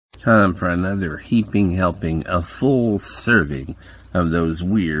Time for another heaping helping, a full serving of those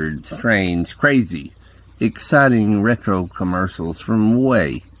weird, strange, crazy, exciting retro commercials from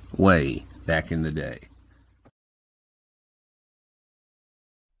way, way back in the day.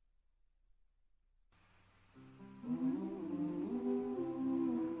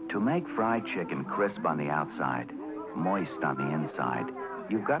 To make fried chicken crisp on the outside, moist on the inside,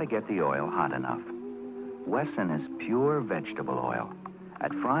 you've got to get the oil hot enough. Wesson is pure vegetable oil.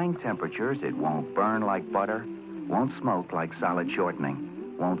 At frying temperatures, it won't burn like butter, won't smoke like solid shortening,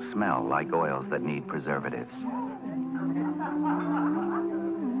 won't smell like oils that need preservatives.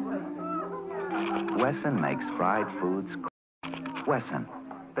 Wesson makes fried foods crisp. Wesson,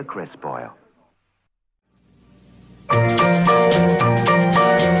 the crisp oil.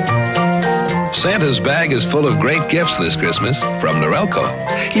 Santa's bag is full of great gifts this Christmas from Norelco.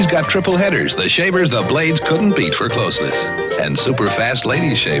 He's got triple headers, the shavers the blades couldn't beat for closeness, and super fast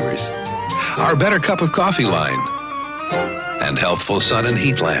ladies shavers. Our better cup of coffee line, and healthful sun and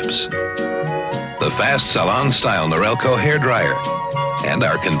heat lamps. The fast salon-style Norelco hair dryer, and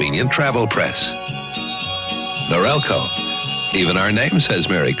our convenient travel press. Norelco. Even our name says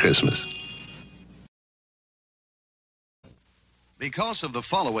Merry Christmas. Because of the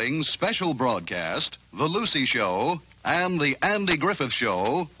following special broadcast, The Lucy Show and The Andy Griffith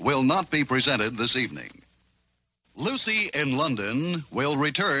Show will not be presented this evening. Lucy in London will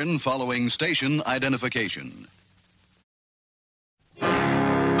return following station identification. The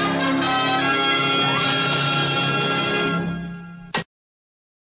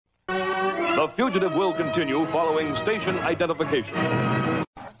Fugitive will continue following station identification.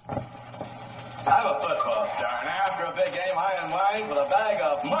 I'm a football star, and after a big game, I unwind with a bag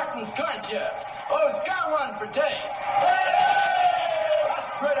of Martin's corn chips. Oh, it's got one for Dave. Hey! That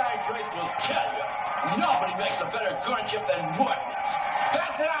spread-eyed Drake will tell you. Nobody makes a better corn chip than Martin's.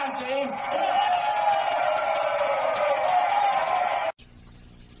 Pass it on, Dave.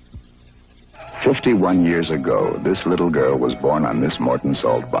 51 years ago, this little girl was born on this Morton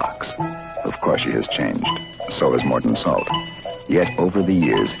Salt box. Of course, she has changed. So has Morton Salt. Yet over the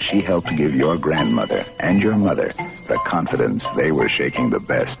years, she helped give your grandmother and your mother the confidence they were shaking the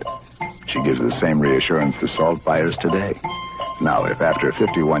best. She gives the same reassurance to salt buyers today. Now, if after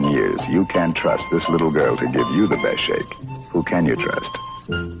 51 years you can't trust this little girl to give you the best shake, who can you trust?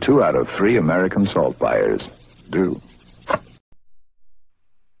 2 out of 3 American salt buyers do.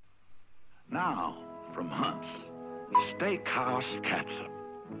 Now, from Hunt's, Steakhouse Catsup.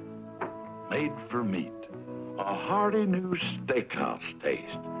 Made for meat. A hearty new steakhouse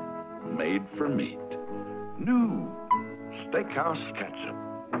taste. Made for meat. New Steakhouse Catsup.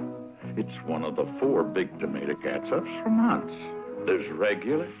 It's one of the 4 big tomato catsups from Hunt's. There's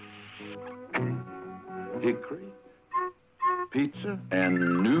regular, hickory, pizza,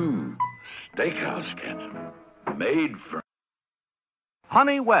 and new Steakhouse Catsup. Made for...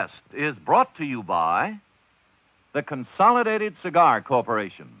 Honey West is brought to you by the Consolidated Cigar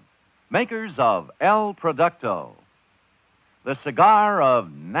Corporation, makers of El Producto, the cigar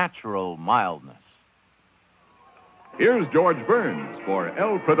of natural mildness. Here's George Burns for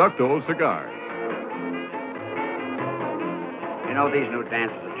El Producto Cigars. You know, these new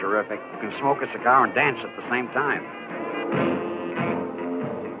dances are terrific. You can smoke a cigar and dance at the same time.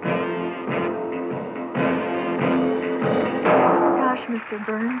 Gosh, Mr.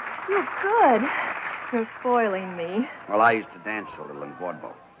 Burns, you're good. You're spoiling me. Well, I used to dance a little in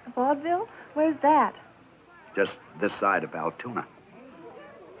vaudeville. Vaudeville? Where's that? Just this side of Altoona.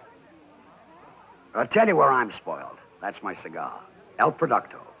 I'll tell you where I'm spoiled. That's my cigar. El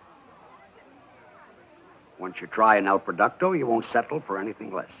Producto. Once you try an El Producto, you won't settle for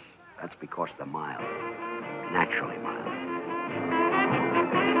anything less. That's because they're mild. Naturally mild.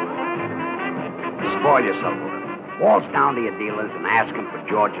 Spoil yourself a little. Waltz down to your dealers and ask them for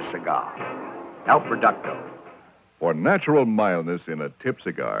George's cigar. El Producto. For natural mildness in a tip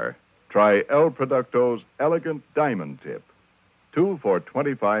cigar, try El Producto's Elegant Diamond Tip. 2 for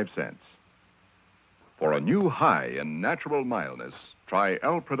 25 cents. For a new high in natural mildness, try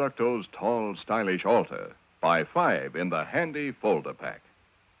El Producto's Tall, Stylish Alta. Buy 5 in the handy folder pack.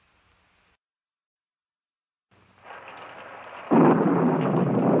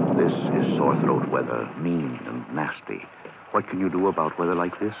 This is sore throat weather, mean and nasty. What can you do about weather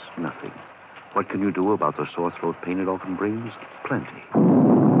like this? Nothing. What can you do about the sore throat pain it often brings? Plenty.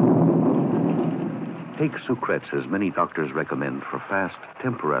 Take Sucrets, as many doctors recommend, for fast,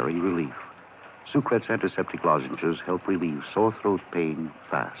 temporary relief. Sucrets antiseptic lozenges help relieve sore throat pain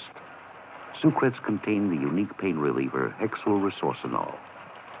fast. Sucrets contain the unique pain reliever hexyl resorcinol.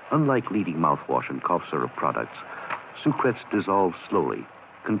 Unlike leading mouthwash and cough syrup products, Sucrets dissolve slowly,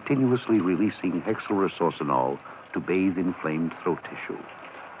 continuously releasing hexylresorcinol to bathe inflamed throat tissue.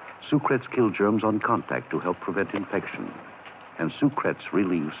 Sucrets kill germs on contact to help prevent infection. And Sucrets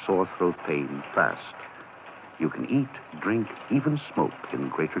relieve sore throat pain fast. You can eat, drink, even smoke in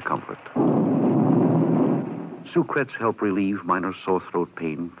greater comfort. Sucrets help relieve minor sore throat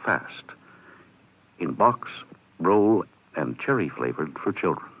pain fast. In box, roll, and cherry flavored for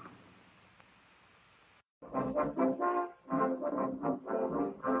children.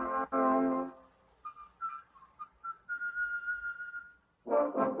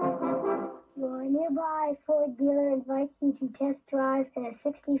 Your nearby Ford dealer invites you to test drive a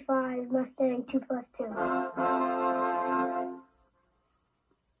 65 Mustang 2+2.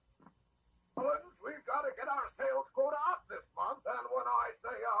 We've got to get our sales quota up this month, and when I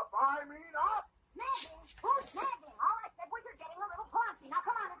say up, I mean up. Nagging? Who's nagging? All I said was you're getting a little paunchy. Now,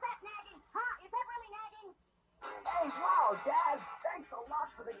 come on, is that nagging? Huh? Is that really nagging? Oh, wow, Dad, thanks a lot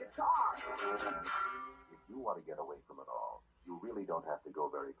for the guitar. If you want to get away from it all, you really don't have to go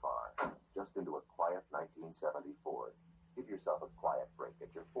very far. Just into a quiet 1970 Ford. Give yourself a quiet break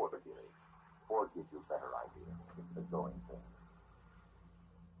at your Ford dealers. Ford gives you better ideas. It's the going thing.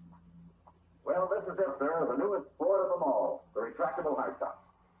 Well, this is it, sir, the newest Ford of them all, the retractable hardtop.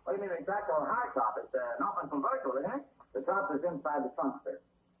 What do you mean retractable hardtop? It's not been convertible, isn't it? The top is inside the trunk, sir.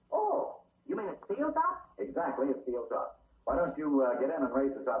 Oh, you mean it's steel top? Exactly, it's steel top. Why don't you get in and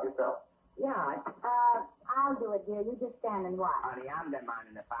raise the top yourself? Yeah, I'll do it, dear. You just stand and watch. Honey, I'm the man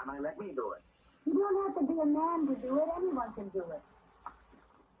in the family. Let me do it. You don't have to be a man to do it. Anyone can do it.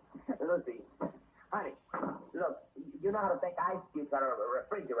 Lucy, honey, look, you know how to take ice cubes out of a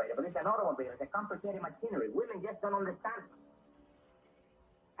refrigerator, but it's an automobile. It's a complicated machinery. Women just don't understand.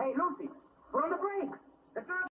 Hey, Lucy, put on the brakes. The girl